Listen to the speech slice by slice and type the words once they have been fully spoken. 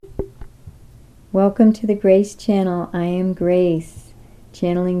Welcome to the Grace Channel. I am Grace,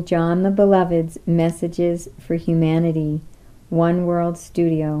 channeling John the Beloved's Messages for Humanity,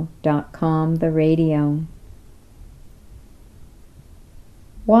 oneworldstudio.com, the radio.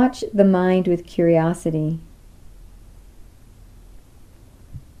 Watch the mind with curiosity.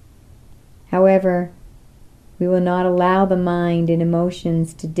 However, we will not allow the mind and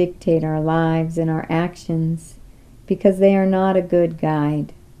emotions to dictate our lives and our actions because they are not a good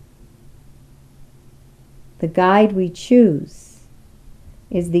guide. The guide we choose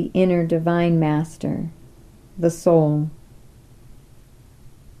is the inner divine master, the soul.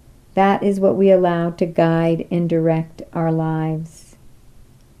 That is what we allow to guide and direct our lives,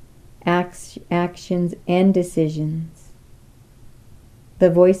 actions and decisions.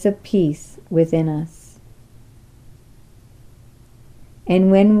 The voice of peace within us. And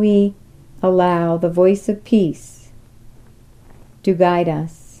when we allow the voice of peace to guide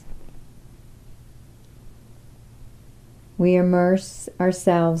us, we immerse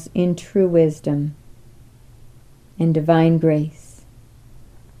ourselves in true wisdom and divine grace.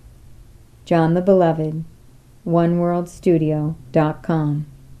 John the Beloved, oneworldstudio.com,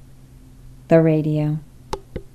 the radio.